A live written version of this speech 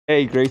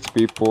Hey, great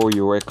people,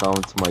 you're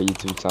welcome to my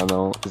YouTube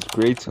channel. It's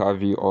great to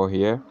have you all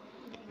here.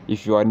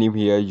 If you are new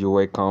here, you're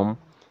welcome.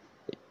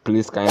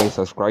 Please kindly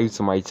subscribe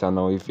to my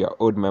channel. If you're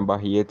old member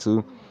here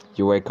too,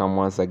 you're welcome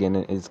once again.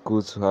 And it's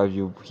good to have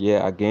you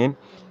here again.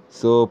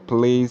 So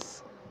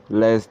please,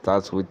 let's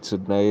start with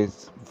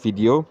today's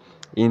video.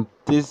 In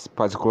this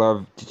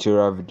particular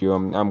tutorial video,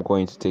 I'm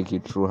going to take you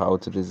through how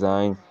to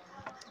design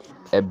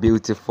a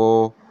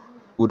beautiful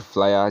wood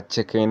flyer,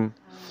 chicken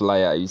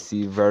flyer. You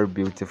see, very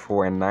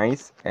beautiful and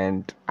nice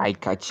and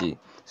eye-catchy.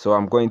 So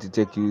I'm going to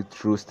take you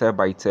through step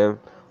by step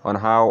on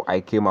how I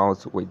came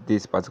out with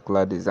this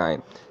particular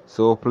design.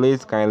 So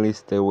please kindly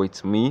stay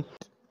with me,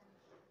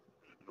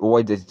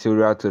 watch the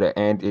tutorial to the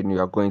end, and you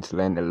are going to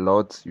learn a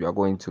lot. You are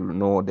going to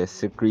know the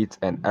secrets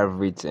and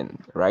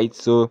everything, right?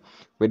 So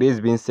with this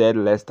being said,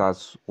 let's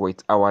start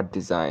with our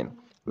design.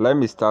 Let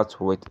me start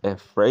with a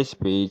fresh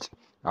page.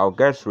 I'll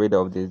get rid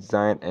of the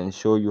design and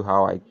show you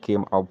how I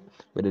came up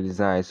with the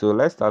design. So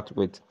let's start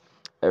with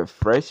a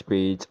fresh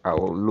page. I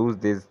will lose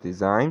this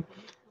design,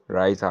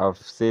 right? I've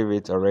saved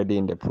it already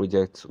in the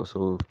project,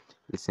 so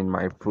it's in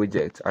my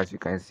project, as you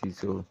can see.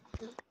 So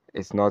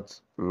it's not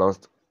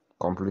lost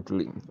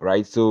completely,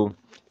 right? So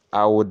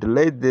I will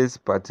delete this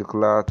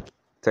particular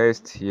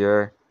text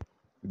here,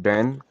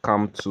 then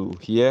come to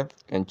here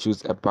and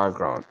choose a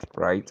background,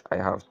 right? I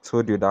have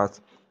told you that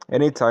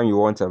anytime you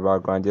want a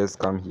background, just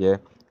come here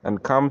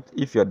and come.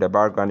 If the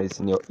background is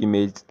in your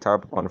image,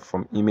 tap on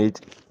from image.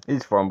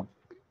 If from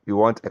you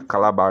want a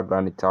color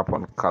background, you tap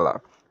on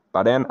color.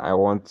 But then I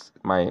want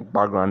my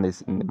background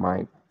is in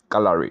my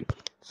gallery,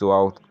 so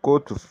I'll go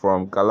to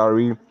from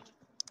gallery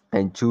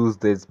and choose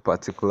this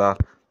particular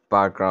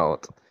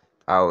background.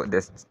 It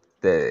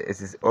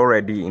is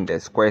already in the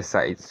square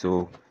size,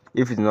 so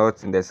if it's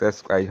not in the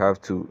square, you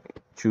have to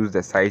choose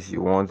the size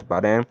you want.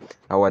 But then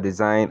our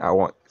design,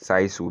 our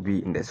size will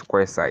be in the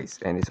square size,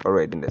 and it's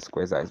already in the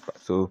square size,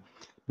 so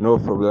no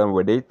problem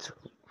with it.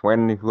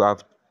 When you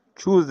have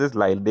choose this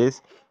like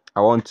this,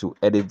 I want to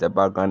edit the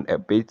background a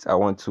bit. I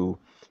want to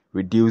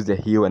reduce the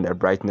hue and the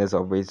brightness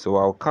of it, so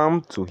I'll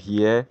come to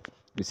here.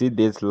 You see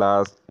this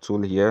last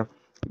tool here,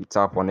 you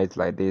tap on it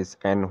like this,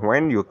 and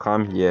when you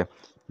come here,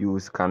 you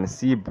can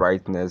see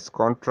brightness,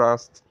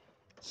 contrast,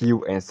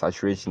 hue, and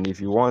saturation. If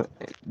you want,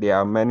 there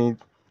are many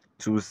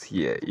tools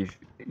here. If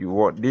you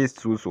want, these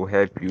tools will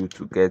help you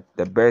to get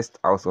the best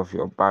out of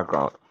your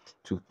background,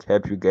 to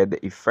help you get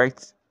the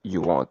effects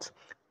you want.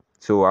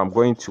 So I'm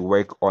going to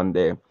work on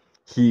the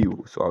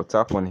hue, so I'll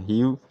tap on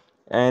hue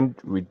and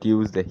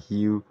reduce the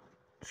hue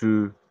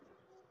to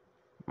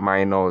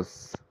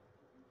minus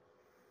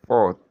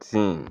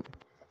 14,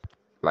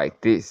 like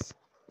this.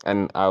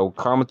 And I'll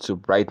come to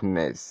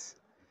brightness,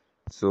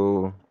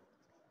 so,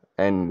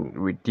 and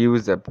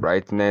reduce the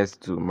brightness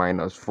to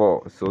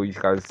 -4. So you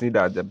can see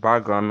that the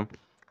background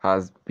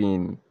has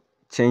been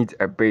changed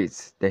a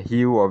bit. The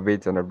hue of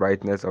it and the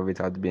brightness of it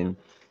has been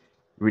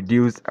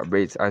reduced a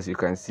bit, as you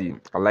can see.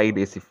 I like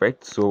this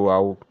effect, so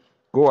I'll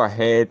go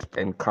ahead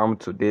and come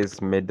to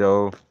this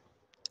middle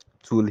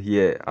tool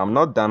here. I'm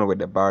not done with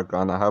the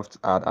background. I have to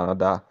add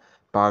another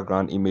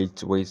background image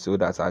to it so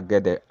that I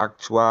get the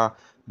actual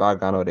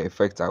background or the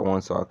effect I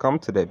want. So I'll come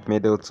to the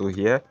middle tool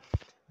here.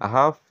 I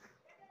have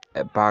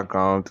a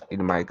background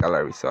in my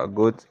gallery, so I'll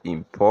go to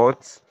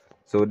import.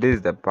 So this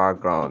is the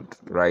background,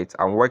 right?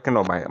 I'm working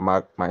on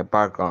my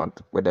background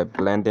with the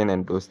blending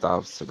and those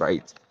stuffs,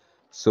 right?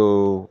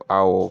 So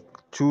I'll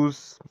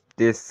choose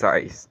this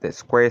size, the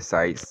square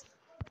size.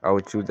 I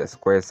will choose the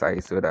square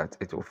size so that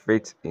it will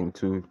fit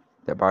into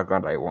the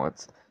background I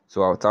want.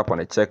 So I'll tap on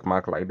a check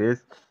mark like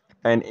this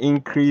and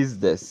increase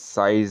the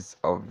size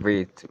of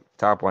it.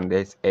 Tap on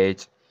this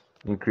edge,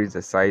 increase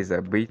the size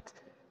a bit,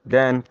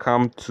 then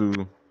come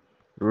to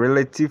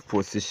relative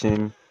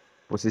position,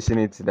 position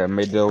it in the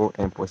middle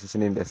and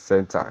position in the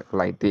center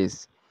like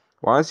this.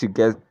 Once you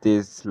get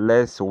this,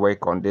 let's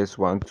work on this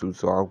one too.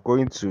 So I'm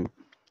going to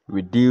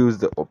reduce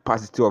the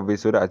opacity of it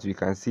so that we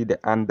can see the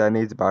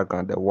underneath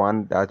background, the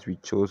one that we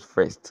chose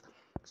first.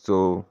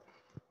 So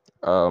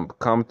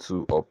come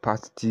to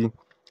opacity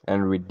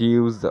and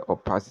reduce the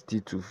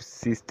opacity to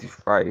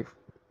 65,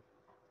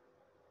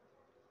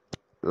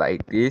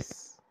 like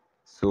this.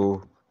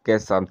 So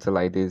get something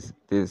like this.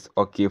 This is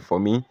okay for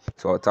me,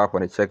 so I'll tap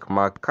on the check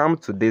mark, come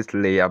to this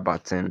layer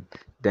button,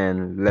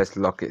 then let's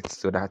lock it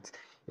so that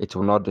it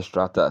will not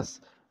distract us,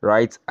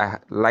 right? I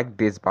like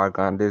this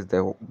background. This is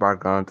the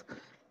background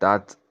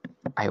that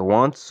I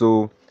want,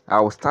 so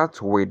I'll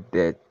start with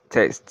the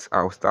text.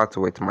 I'll start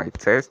with my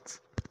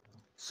text.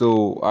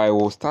 So I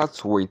will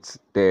start with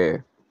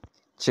the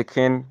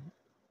chicken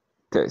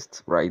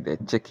text, right? The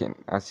chicken,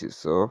 as you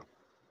saw.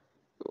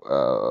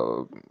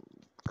 uh,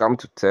 Come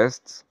to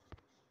text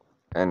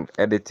and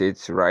edit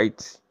it,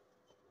 right?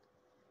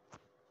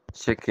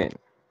 Chicken,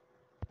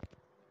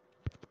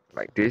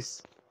 like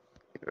this,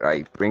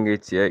 right? Bring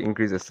it here,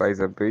 increase the size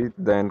a bit,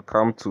 then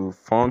come to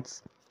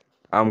fonts.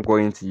 I'm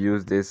going to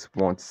use this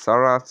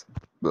Montserrat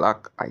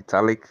black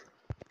italic.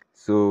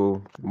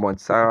 So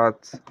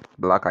Montserrat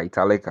black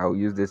italic, I'll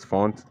use this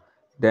font.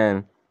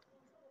 Then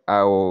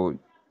I will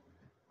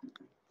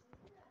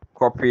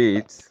copy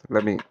it.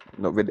 Let me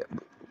no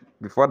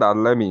before that,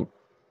 let me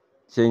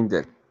change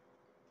the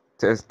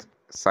text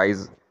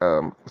size.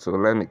 So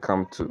let me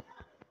come to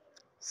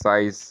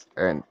size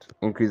and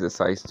increase the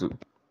size to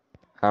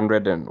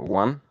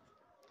 101.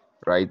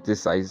 Right,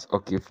 this size is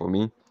okay for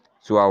me.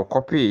 So I'll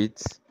copy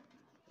it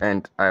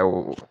and I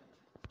will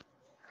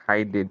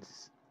hide it.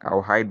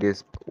 I'll hide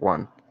this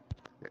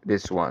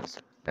ones,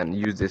 and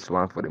use this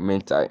one for the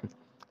meantime.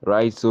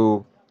 Right,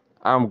 so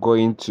I'm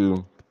going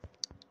to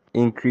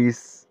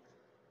increase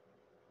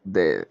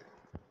the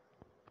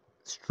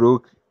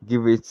stroke,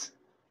 give it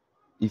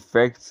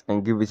effects,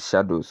 and give it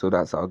shadow, so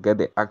that I'll get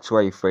the actual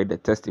effect, the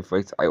text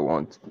effect I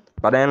want.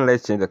 But then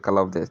let's change the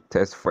color of the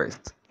text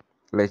first.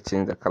 Let's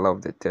change the color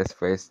of the text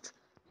first.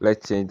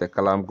 Let's change the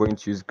color. I'm going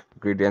to use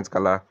gradient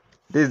color.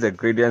 This is the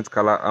gradient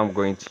color I'm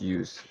going to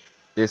use,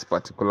 this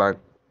particular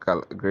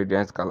color,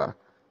 gradient color.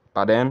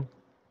 But then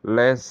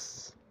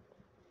let's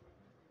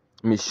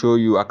me show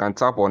you. I can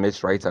tap on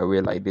it right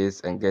away like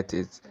this and get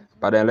it,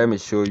 but then let me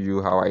show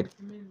you how I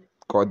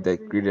got the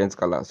gradient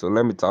color. So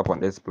let me tap on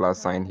this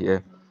plus sign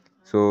here.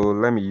 So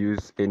let me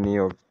use any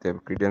of the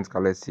gradient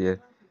colors here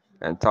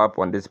and tap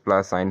on this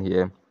plus sign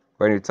here.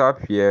 When you tap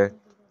here,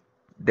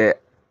 the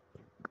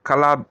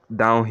color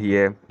down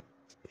here,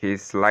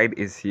 his slide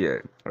is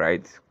here,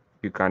 right?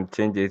 You can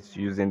change it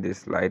using this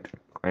slide,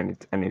 and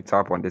you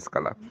tap on this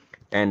color,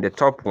 and the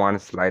top one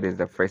slide is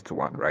the first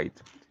one, right?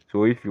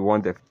 So if you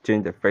want to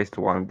change the first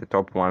one, the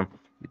top one,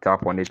 you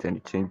tap on it and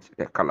you change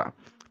the color,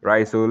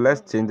 right? So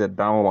let's change the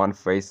down one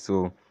first.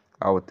 So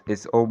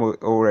it's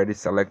almost already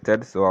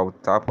selected, so I'll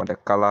tap on the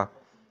color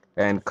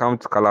and come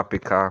to color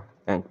picker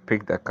and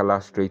pick the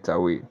color straight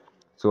away.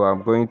 So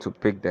I'm going to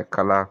pick the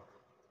color,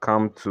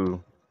 come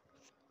to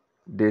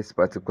this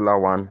particular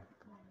one,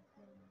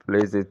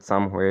 place it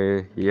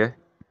somewhere here,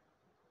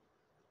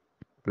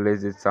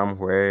 place it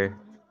somewhere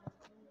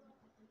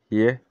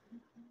here.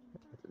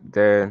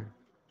 Then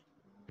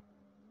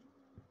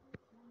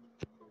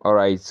all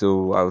right,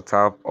 so I'll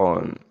tap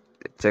on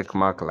the check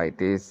mark like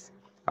this.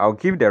 I'll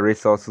give the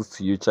resources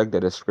to you, check the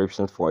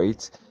description for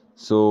it.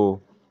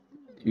 So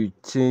you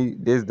change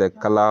this, the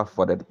color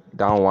for the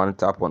down one,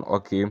 tap on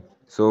OK.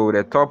 So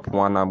the top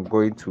one, I'm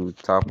going to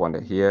tap on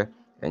the here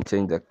and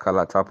change the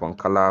color, tap on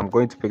color. I'm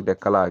going to pick the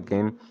color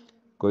again,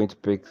 going to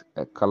pick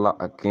a color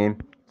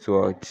again.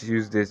 So I'll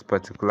choose this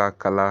particular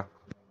color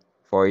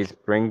for it,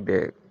 bring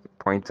the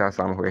pointer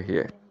somewhere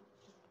here.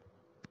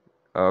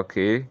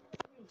 Okay,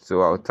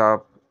 so I'll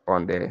tap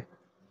on the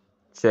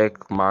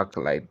check mark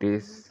like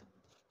this,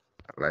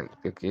 like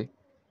okay.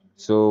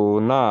 So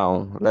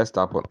now let's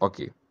tap on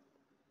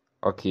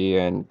OK,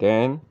 and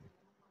then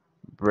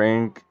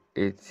bring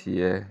it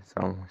here,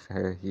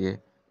 somewhere here,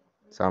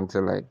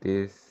 something like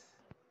this.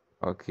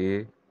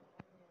 Okay,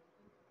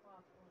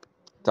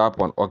 tap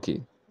on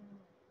OK,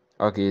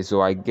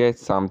 so I get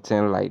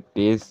something like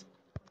this.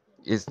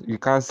 You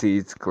can't see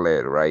it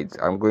clear, right?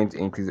 I'm going to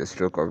increase the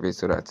stroke of it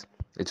so that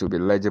it will be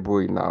legible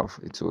enough.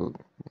 It will,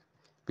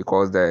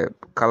 because the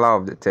color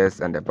of the text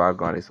and the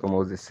background is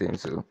almost the same,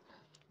 so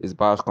it's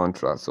bad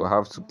contrast. So I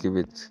have to give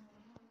it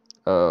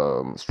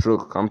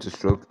stroke, come to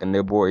stroke,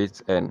 enable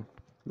it, and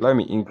let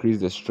me increase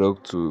the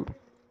stroke to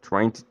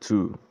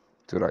 22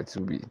 so that it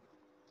will be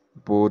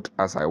bold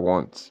as I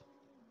want,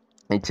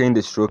 and change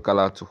the stroke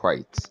color to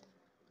white,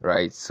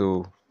 right?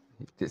 So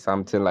it's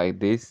something like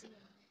this,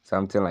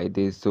 something like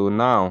this. So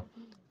now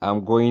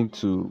I'm going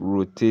to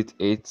rotate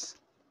it,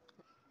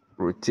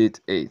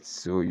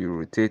 so you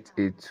rotate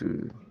it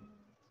to,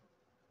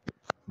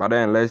 but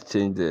then let's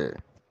change the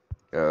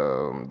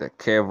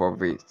curve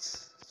of it.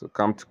 So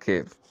come to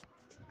curve,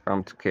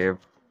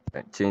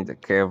 and change the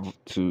curve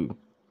to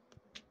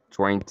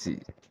 20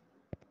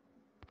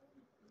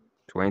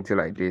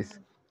 like this.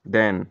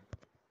 Then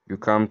you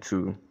come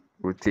to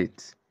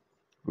rotate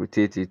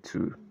it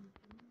to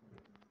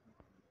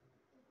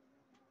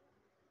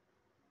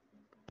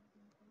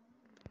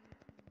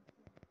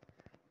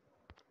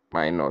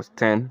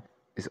 -10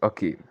 is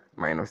okay.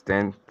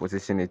 -10,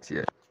 position it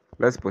here.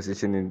 Let's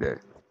position in the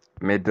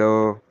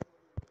middle,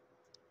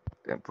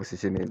 and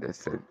position in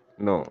the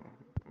no,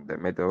 the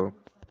middle.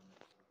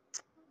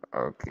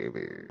 Okay,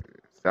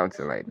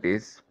 something like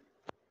this,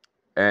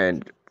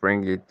 and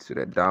bring it to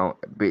the down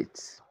a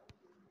bit.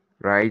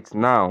 Right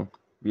now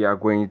we are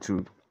going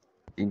to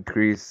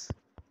increase,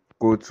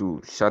 go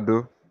to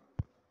shadow.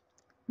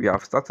 We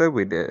have started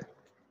with the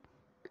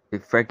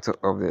effect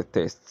of the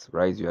text,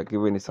 right? You are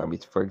giving it some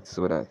effect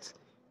so that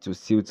to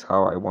suit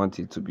how I want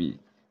it to be.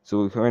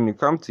 So when you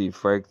come to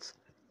effects,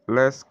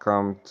 let's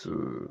come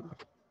to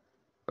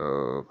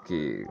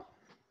okay,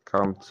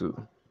 come to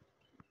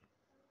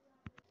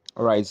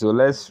all right. So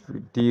let's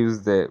reduce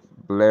the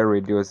blur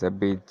radius a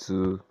bit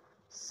to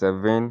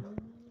 7.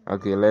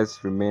 Okay,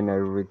 let's remain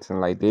everything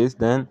like this.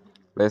 Then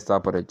let's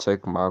tap on the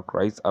check mark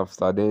right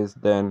after this.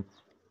 Then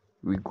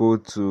we go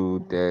to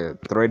the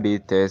 3D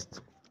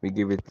test. We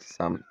give it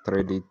some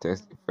 3D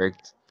test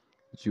effect.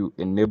 You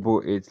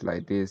enable it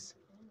like this.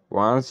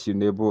 Once you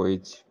enable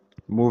it,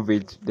 move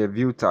it, the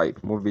view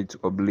type, move it to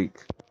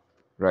oblique,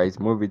 right?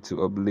 Move it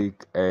to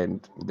oblique,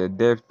 and the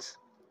depth,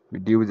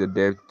 reduce the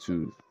depth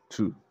to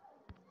 2.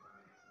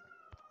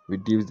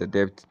 Reduce the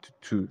depth to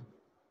 2,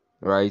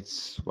 right?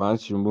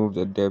 Once you move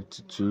the depth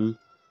to 2,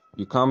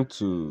 you come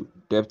to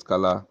depth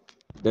color.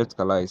 Depth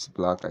color is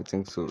black, I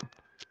think so.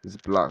 It's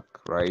black,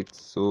 right?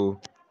 So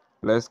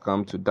let's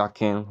come to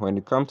darken. When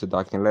you come to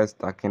darken, let's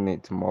darken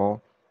it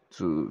more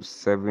to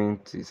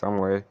 70,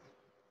 somewhere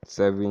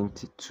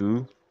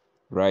 72,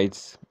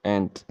 right?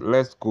 And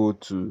let's go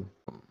to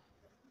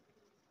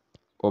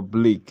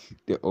oblique,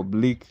 the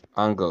oblique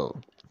angle.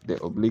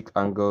 The oblique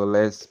angle,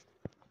 let's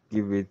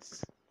give it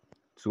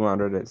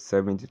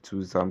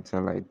 272,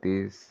 something like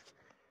this.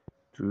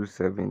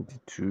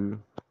 272.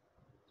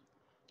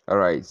 All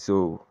right,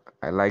 so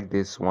I like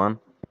this one.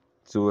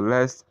 So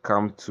let's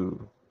come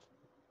to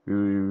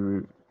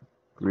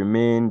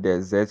remain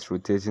the Z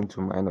rotation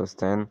to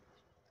 -10.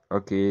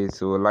 Okay,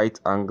 so light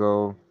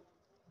angle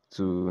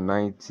to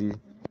 90.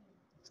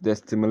 The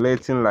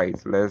stimulating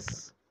light,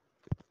 let's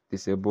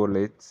disable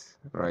it,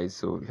 right?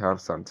 So we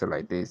have something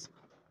like this.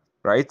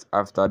 Right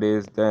after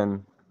this,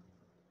 then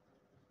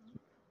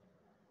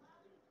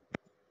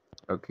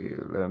okay,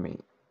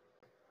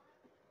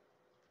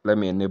 let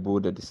me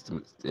enable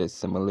the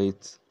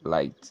simulate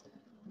light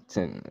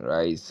thing,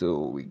 right?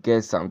 So we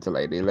get something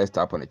like this. Let's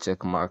tap on the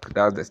check mark.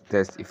 That's the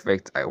test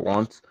effect I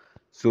want.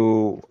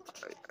 So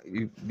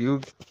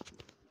you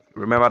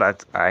remember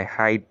that I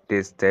hide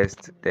this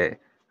test, the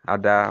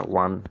other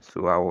one,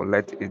 so I will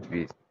let it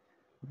be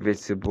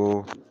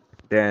visible.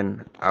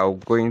 Then I'm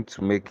going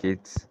to make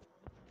it,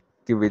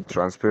 give it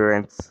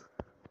transparent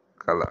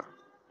color.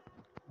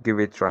 Give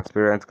it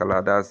transparent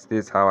color. This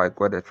is how I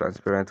got the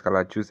transparent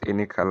color. Choose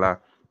any color,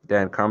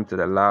 then come to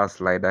the last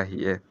slider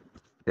here,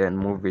 then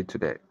move it to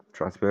the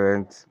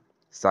transparent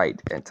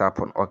side and tap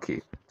on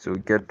OK. So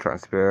get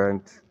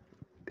transparent.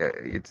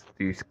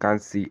 You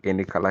can't see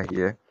any color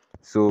here,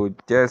 so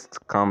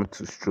just come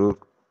to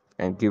stroke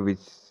and give it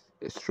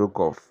a stroke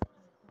of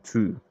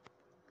 2,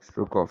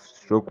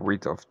 stroke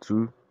width of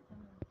 2,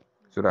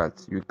 so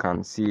that you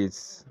can see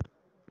it.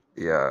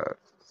 Yeah,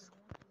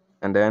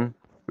 and then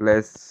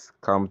let's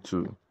come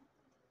to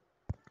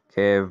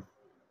curve,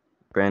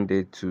 bend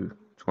it to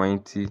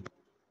 20,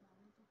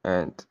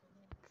 and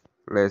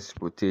let's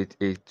rotate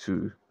it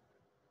to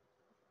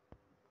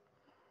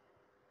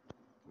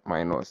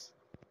minus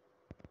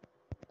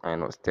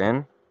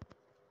 10,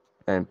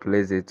 and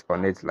place it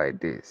on it like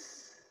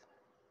this.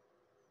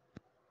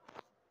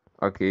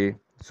 Okay,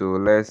 so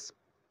let's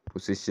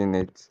position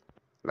it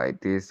like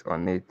this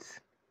on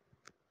it.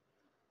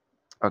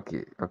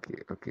 Okay.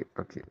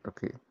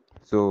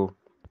 So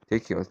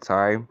take your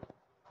time,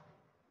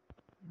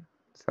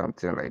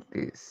 something like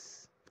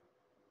this.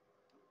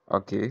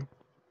 Okay,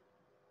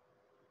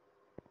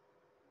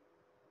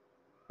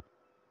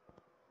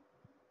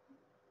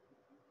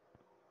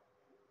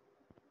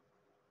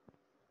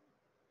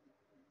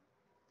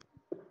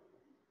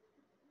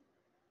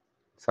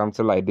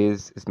 something like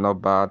this is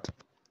not bad.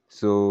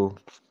 So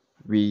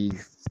we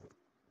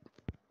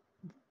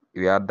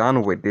we are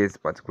done with this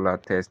particular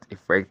test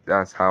effect.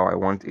 That's how I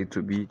want it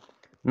to be.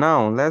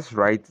 Now let's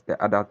write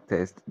the other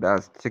test.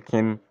 That's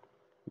chicken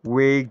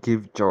way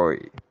give joy,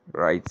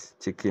 right?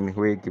 Chicken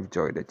way give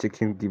joy. The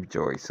chicken give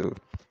joy. So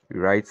we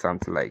write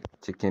something like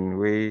chicken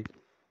way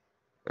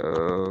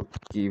uh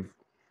give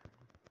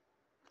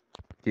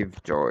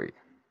joy.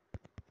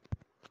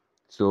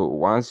 So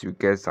once you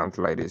get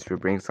something like this, we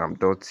bring some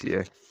dots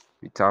here,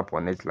 we tap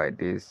on it like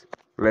this.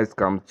 Let's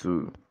come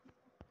to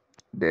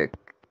the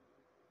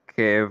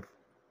curve,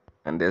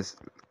 and let's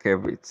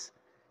curve it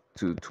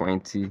to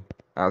 20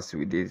 as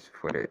we did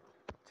for the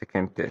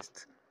chicken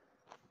test,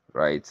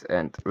 right?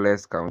 And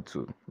let's come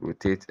to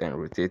rotate, and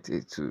rotate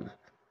it to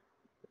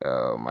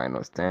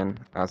 -10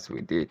 as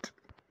we did,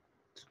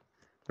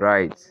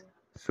 right?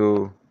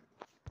 So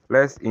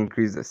let's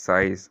increase the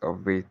size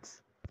of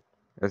it.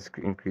 Let's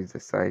increase the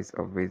size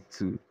of it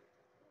to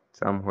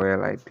somewhere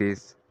like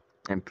this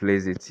and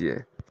place it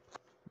here.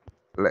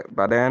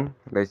 But then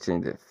let's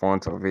change the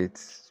font of it.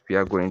 We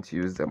are going to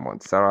use the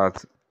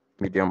Montserrat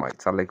medium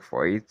italic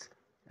for it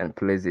and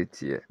place it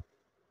here.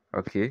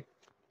 Okay,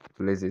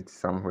 place it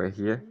somewhere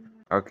here.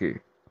 Okay,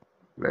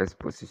 let's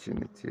position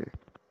it here.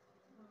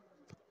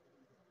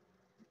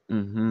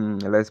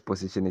 Let's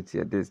position it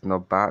here. This is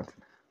not bad.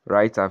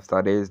 Right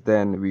after this,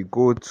 then we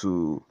go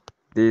to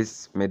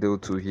this middle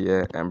tool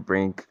here and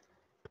bring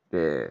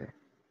the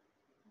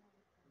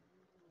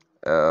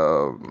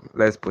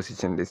let's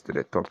position this to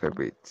the top a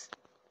bit.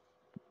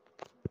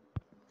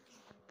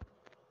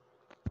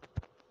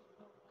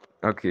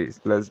 Okay,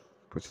 let's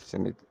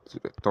position it to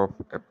the top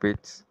a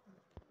bit.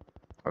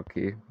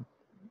 Okay,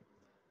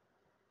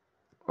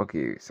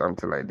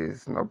 something like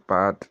this, not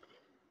bad.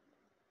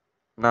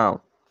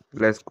 Now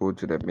let's go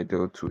to the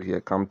middle tool here,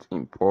 come to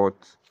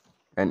import,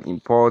 and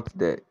import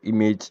the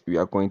image. We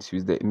are going to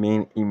use the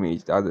main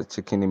image, that's the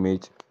chicken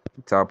image.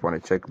 Tap on a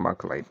check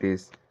mark like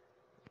this.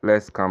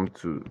 Let's come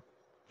to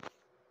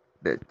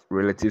the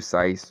relative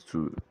size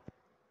to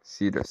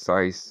see the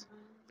size.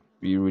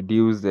 We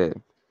reduce the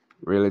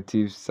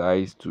relative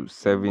size to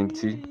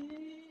 70,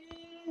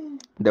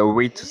 the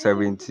weight to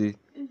 70,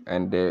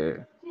 and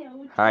the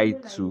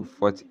height to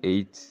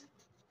 48.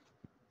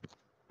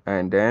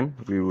 And then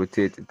we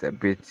rotate it a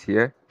bit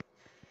here,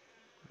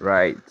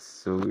 right?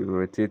 So we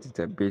rotate it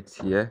a bit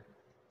here,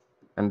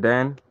 and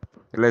then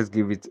let's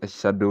give it a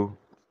shadow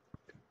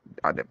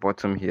at the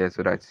bottom here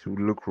so that it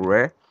will look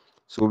rare.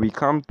 So we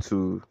come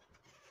to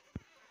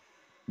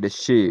the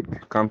shape,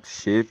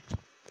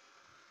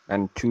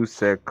 and choose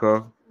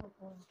circle,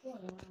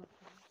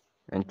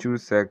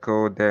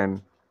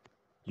 then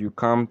you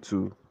come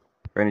to,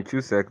 when you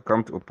choose circle,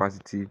 come to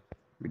opacity,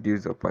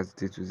 reduce the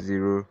opacity to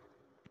 0,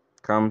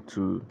 come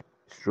to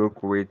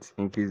stroke weight,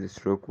 increase the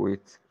stroke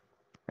weight,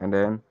 and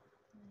then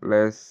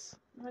let's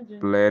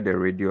blur the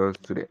radius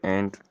to the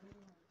end,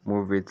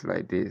 move it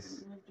like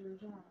this.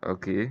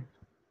 Okay,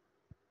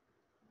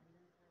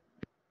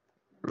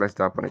 let's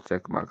tap on the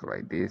check mark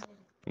like this,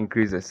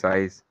 increase the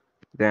size,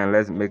 then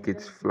let's make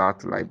it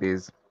flat like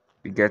this.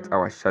 We get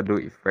our shadow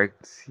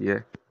effects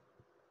here.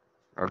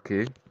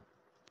 Okay,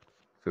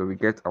 so we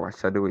get our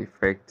shadow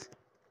effect.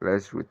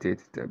 Let's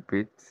rotate it a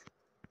bit.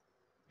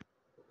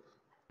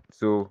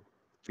 So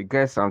we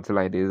get something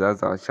like this.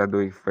 That's our shadow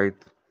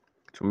effect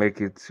to make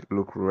it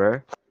look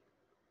rare.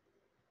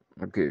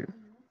 Okay,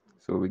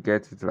 so we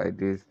get it like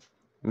this.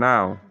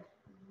 Now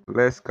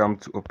let's come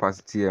to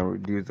opacity and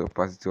reduce the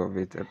opacity of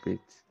it a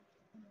bit.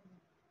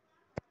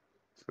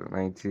 So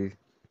 90,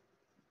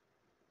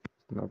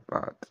 not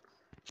bad.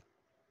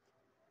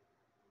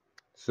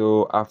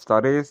 So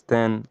after this,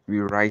 then we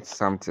write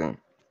something.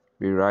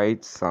 We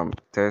write some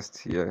text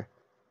here.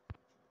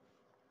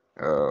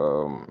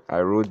 I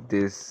wrote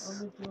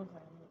this.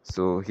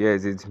 So here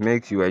is it: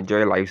 makes you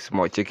enjoy life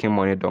small, chicken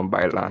money don't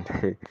buy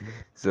land.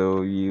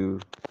 So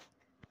you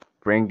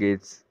bring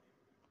it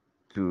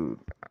to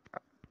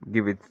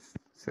give it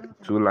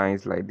 2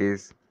 lines like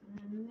this,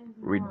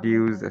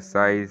 reduce the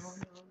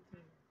size,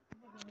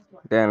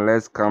 then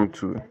let's come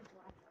to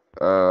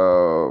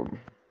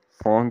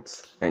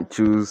font and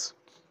choose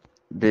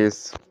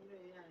this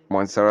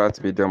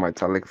Montserrat medium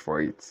italic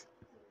for it,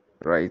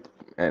 right,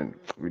 and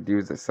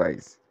reduce the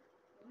size.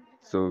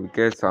 So we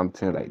get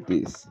something like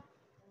this,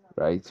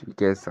 right? We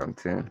get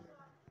something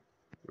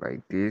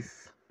like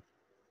this.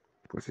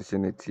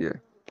 Position it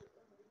here.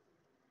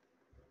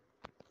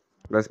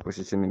 Let's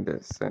position in the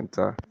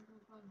center.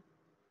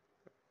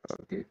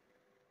 Okay,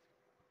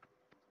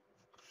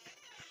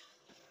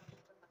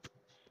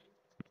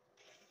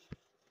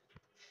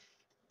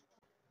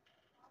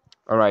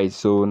 all right,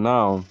 so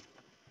now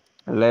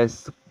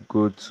let's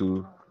go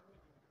to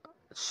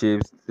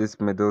shapes. This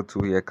middle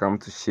tool here, come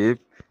to shape,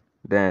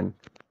 then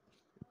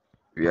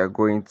we are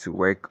going to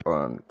work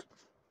on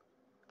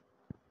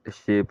a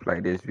shape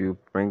like this. We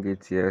bring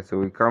it here, so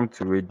we come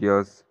to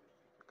radius,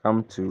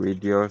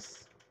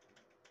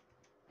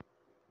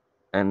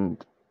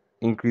 and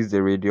increase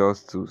the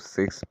radius to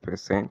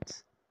 6%,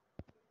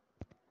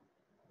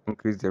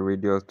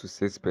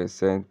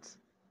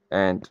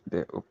 and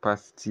the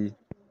opacity,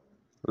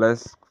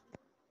 let's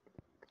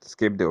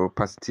skip the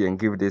opacity and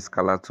give this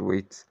color to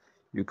it.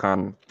 You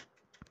can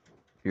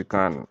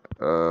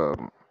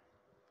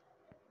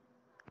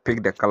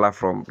pick the color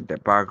from the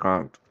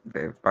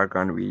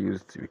background we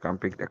used. We can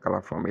pick the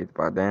color from it,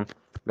 but then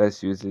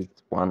let's use it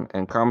one,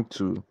 and come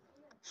to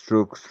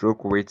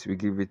stroke weight. We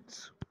give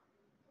it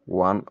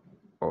 1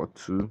 or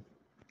 2.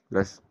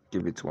 Let's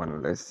give it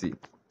 1. Let's see.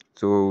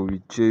 So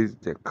we change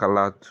the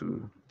color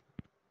to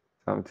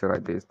something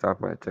like this.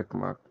 Tap on a check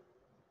mark.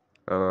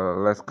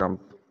 Let's come.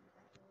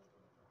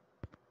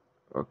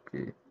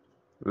 Okay,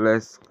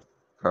 let's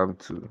come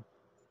to,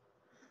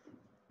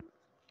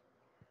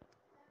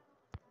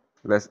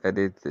 let's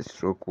edit the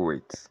stroke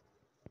weight.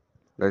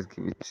 Let's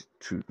give it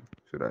 2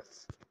 so that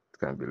it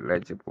can be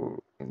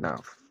legible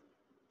enough.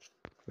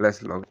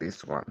 Let's lock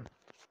this one.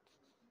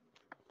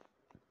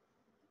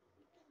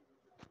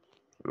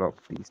 Lock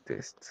this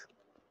test.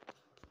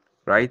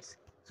 Right?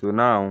 So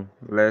now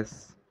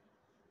let's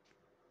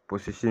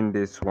position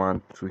this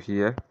one to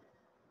here,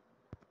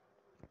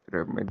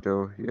 the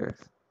middle here.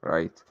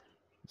 Right?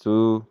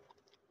 So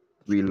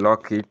we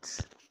lock it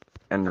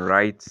and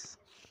write.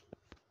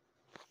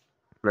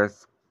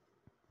 Let's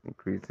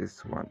increase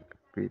this one a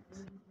bit.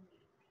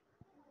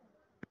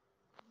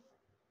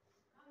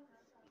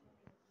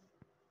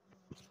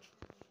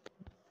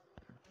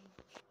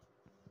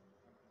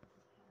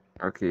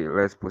 Okay,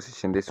 let's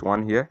position this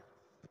one here.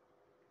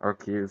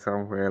 Okay,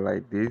 somewhere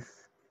like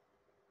this.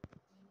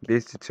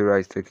 This tutorial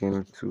is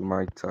taking too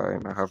much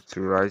time. I have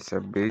to write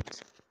a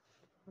bit.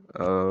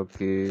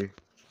 Okay,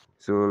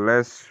 so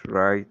let's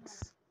write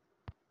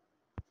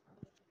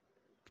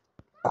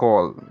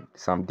call,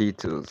 some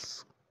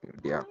details,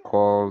 their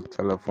call,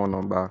 telephone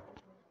number.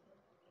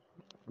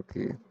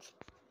 Okay,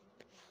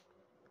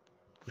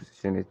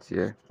 position it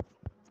here,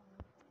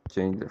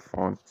 change the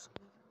font.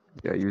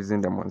 They are using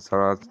the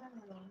Montserrat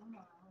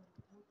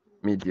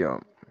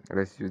medium.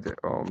 Let's use the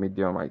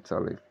medium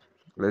italic.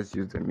 Let's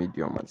use the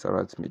medium,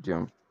 Montserrat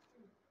medium,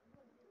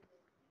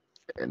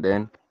 and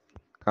then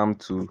come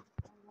to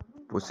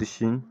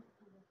position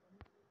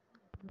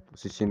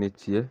it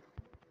here,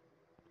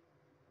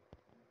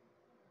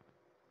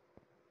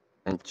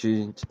 and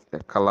change the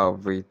color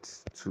of it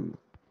to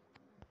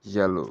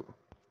yellow.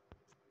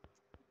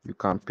 You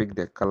can pick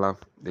the color,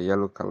 the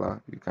yellow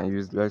color. You can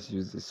use, let's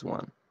use this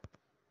one,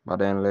 but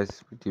then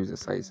let's reduce the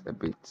size a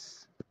bit.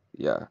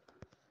 Yeah,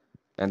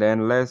 and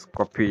then let's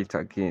copy it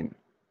again.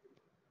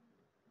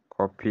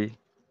 Copy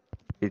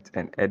it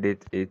and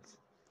edit it.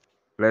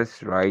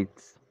 Let's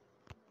write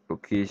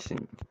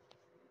location.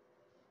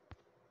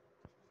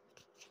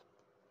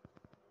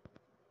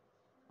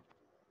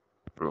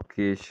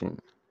 Location,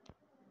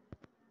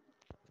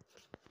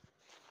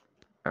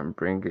 and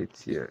bring it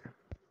here.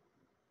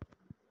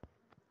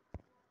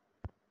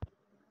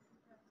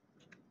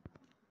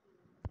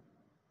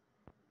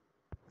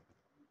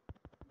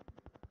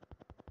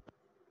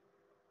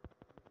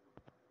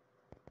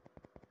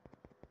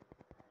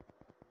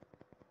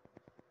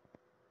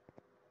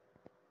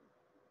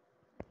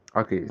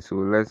 Okay, so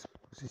let's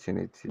position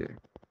it here.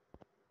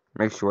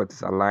 Make sure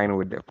it's aligned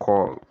with the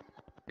call.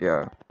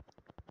 Yeah,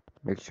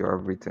 make sure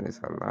everything is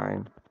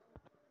aligned.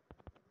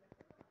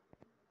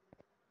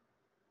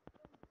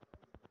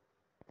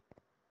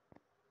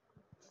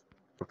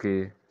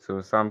 Okay,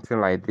 so something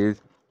like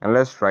this, and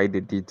let's write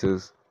the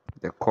details,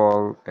 the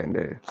call, and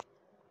the,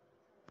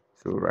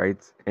 so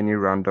write any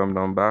random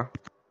number.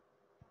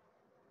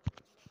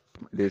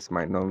 This is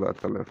my number,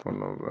 telephone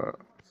number.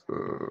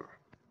 So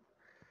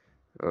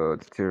the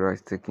tutorial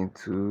is taking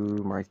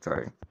too much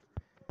time.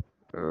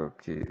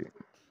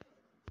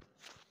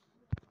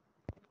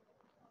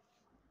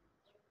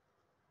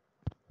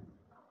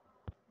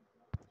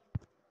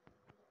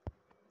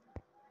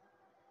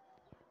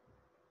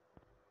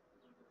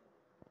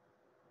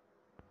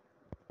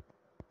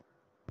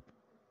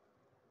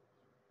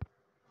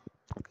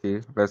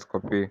 Okay, let's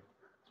copy,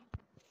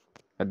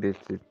 edit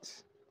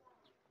it,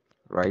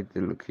 write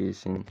the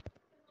location,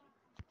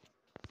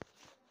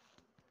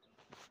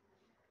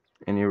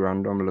 any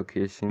random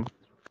location.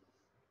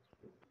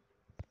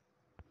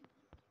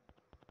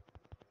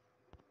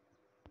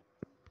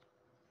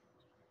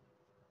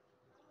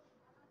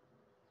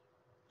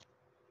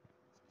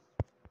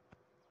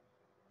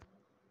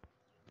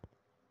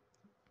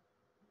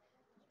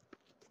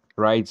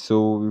 Right,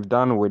 so we've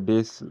done with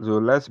this. So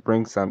let's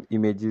bring some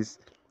images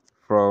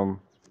from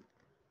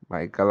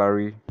my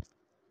gallery,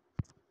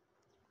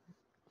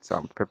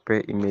 some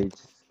pepper image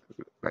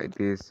like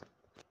this.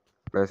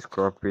 Let's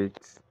crop it,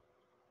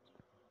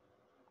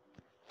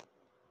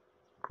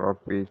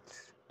 crop it.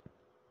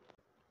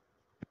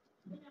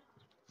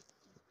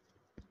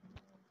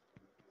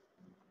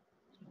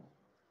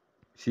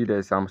 See,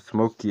 there's some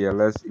smoke here.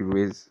 Let's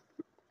erase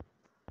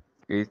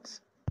it.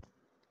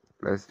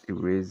 Let's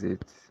erase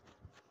it.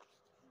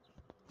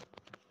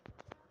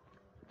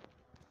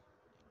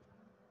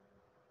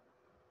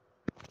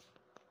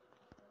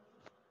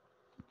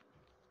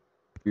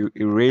 You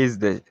erase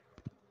the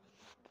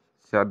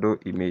shadow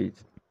image,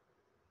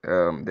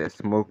 the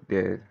smoke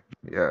there,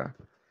 yeah,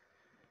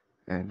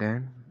 and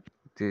then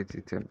take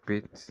it a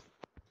bit,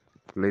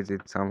 place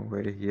it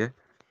somewhere here.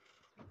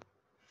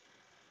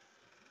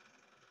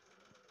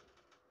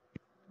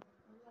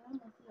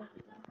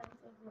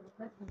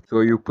 So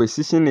you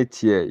position it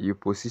here, you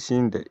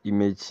position the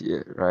image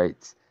here,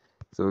 right?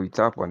 So you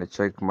tap on the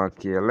check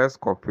mark here. Let's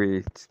copy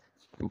it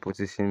and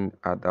position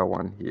other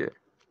one here,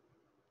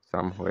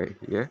 somewhere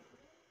here.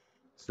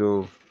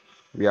 So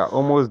we are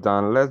almost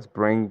done. Let's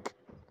bring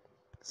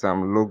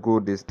some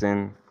logo this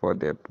thing for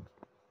the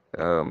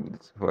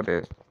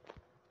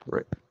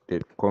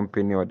the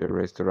company or the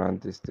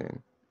restaurant this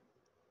thing.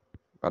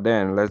 But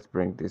then let's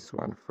bring this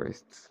one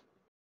first.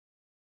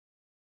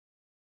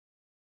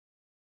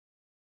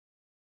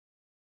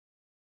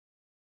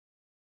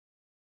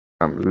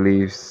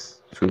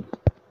 Leaves to,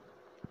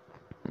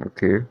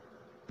 okay,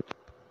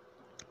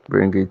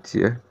 bring it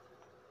here.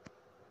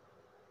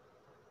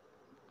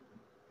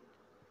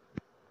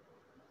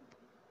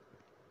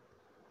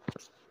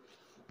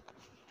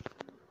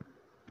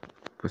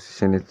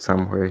 Position it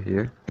somewhere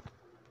here.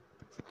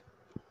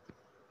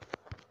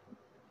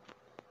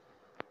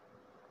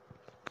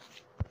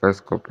 Let's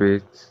copy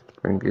it,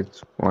 bring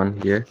it one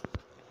here.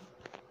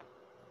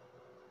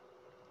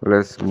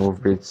 Let's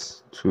move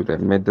it to the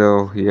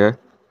middle here,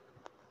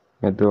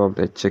 middle of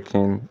the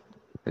chicken,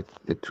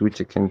 the two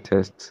chicken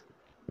tests.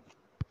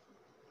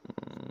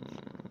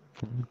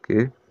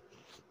 Okay,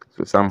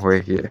 so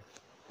somewhere here,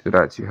 so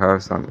that you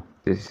have some,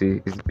 you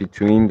see it's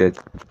between the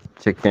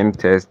chicken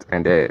test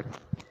and the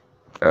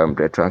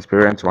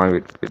transparent one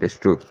with the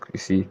stroke, you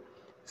see.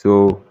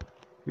 So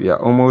we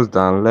are almost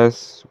done.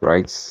 Let's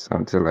write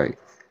something like,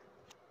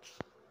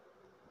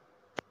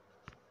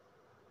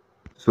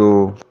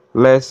 so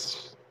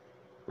let's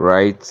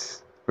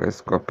write,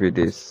 let's copy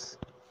this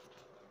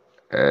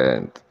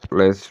and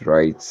let's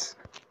write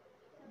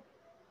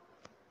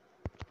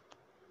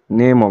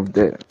name of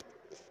the,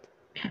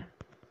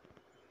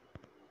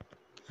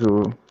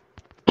 so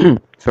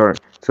sorry,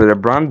 so the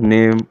brand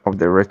name of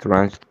the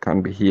restaurant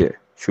can be here,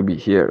 should be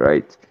here,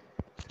 right?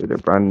 So the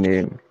brand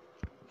name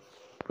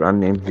brand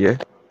name here.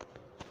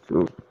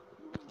 So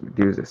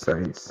reduce the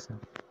size.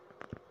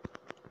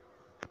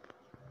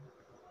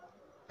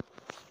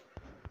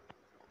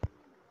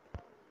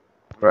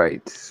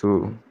 Right,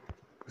 so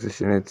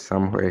position it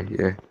somewhere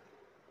here,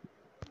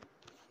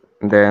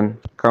 and then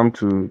come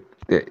to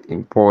the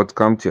import,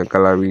 come to your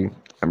gallery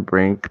and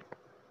bring.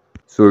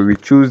 So we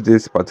choose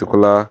this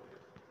particular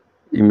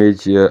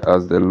image here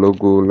as the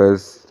logo.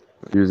 Let's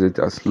use it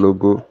as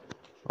logo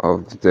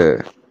of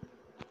the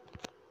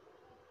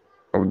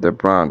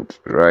brand.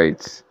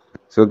 Right,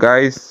 so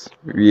guys,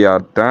 we are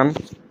done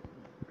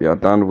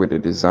with the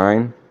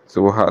design.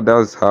 So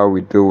that's how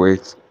we do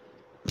it.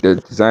 The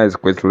design is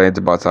quite lengthy,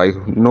 but I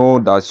know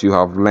that you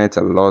have learned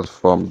a lot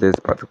from this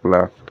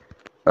particular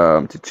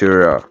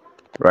tutorial.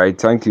 Right,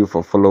 thank you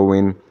for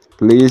following.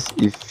 Please,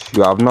 if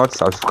you have not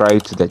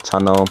subscribed to the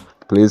channel,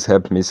 please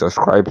help me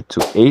subscribe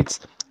to it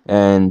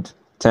and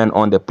turn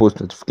on the post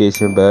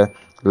notification bell.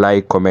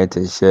 Like, comment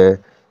and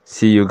share.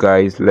 See you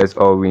guys, let's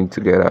all win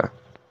together.